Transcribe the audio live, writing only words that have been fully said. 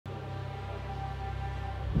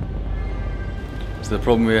So the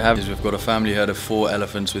problem we have is we've got a family herd of 4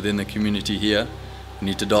 elephants within the community here. We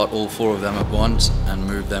need to dart all 4 of them at once and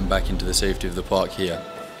move them back into the safety of the park here.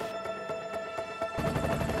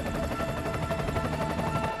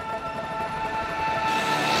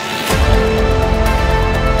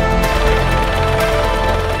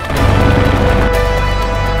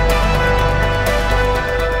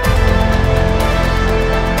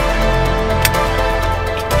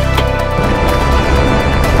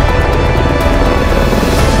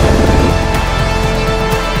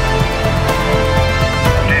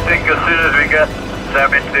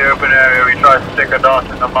 Them into the open area, we try to stick a dart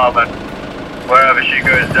in the mum, and wherever she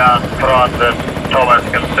goes down, Franz and Thomas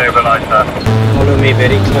can stabilize her. Follow me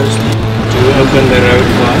very closely to open the road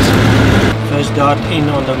for us. First dart in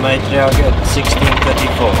on the matriarch at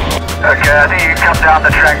 16:34. Okay, I think you can come down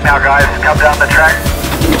the track now, guys. Come down the track.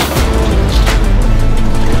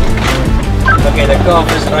 Okay, the calf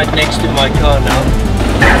is right next to my car now.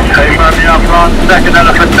 Hey, firm me up, Franz. Second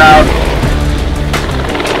elephant down.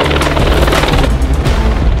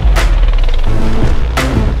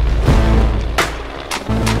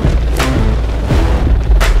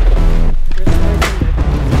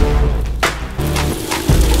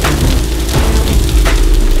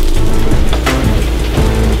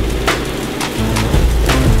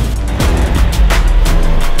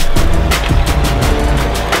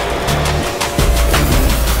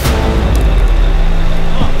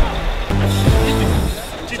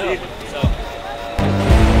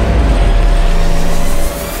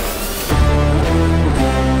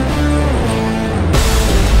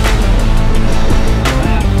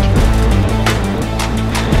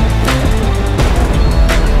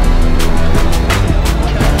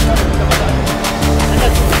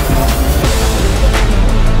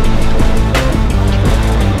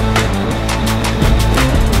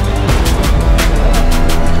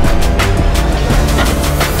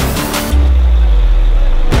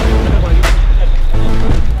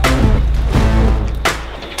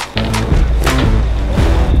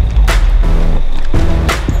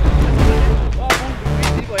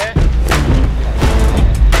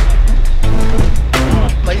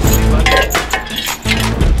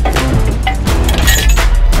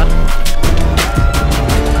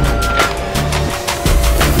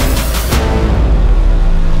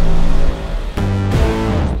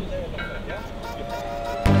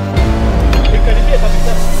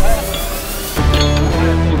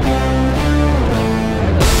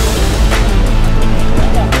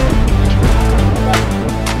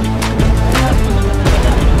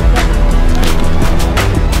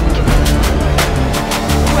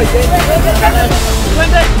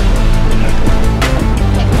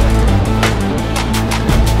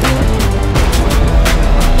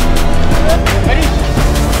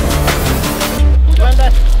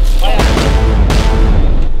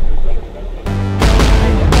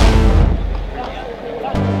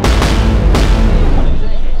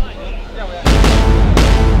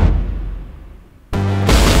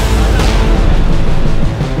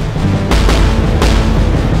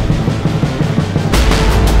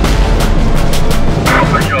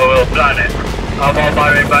 I'm on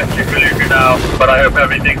my way back to Kaluga now, but I hope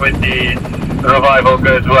everything with the revival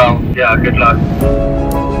goes well. Yeah, good luck.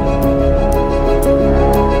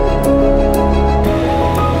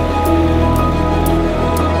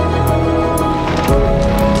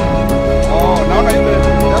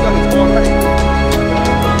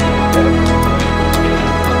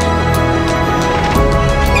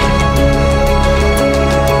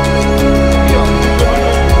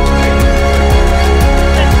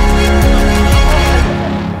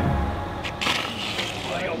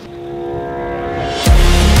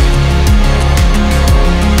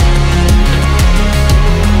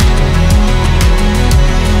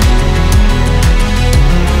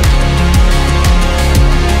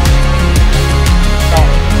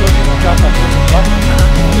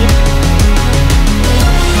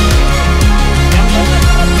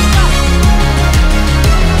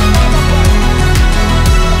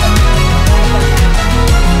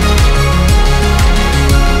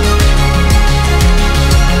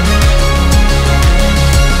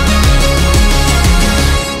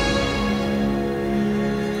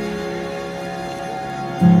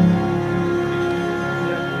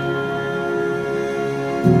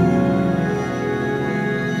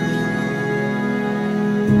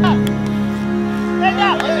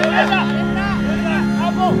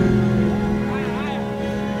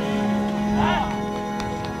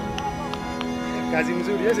 Kazi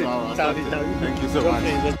mzuri, yes? Sawa, thank you so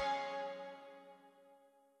much.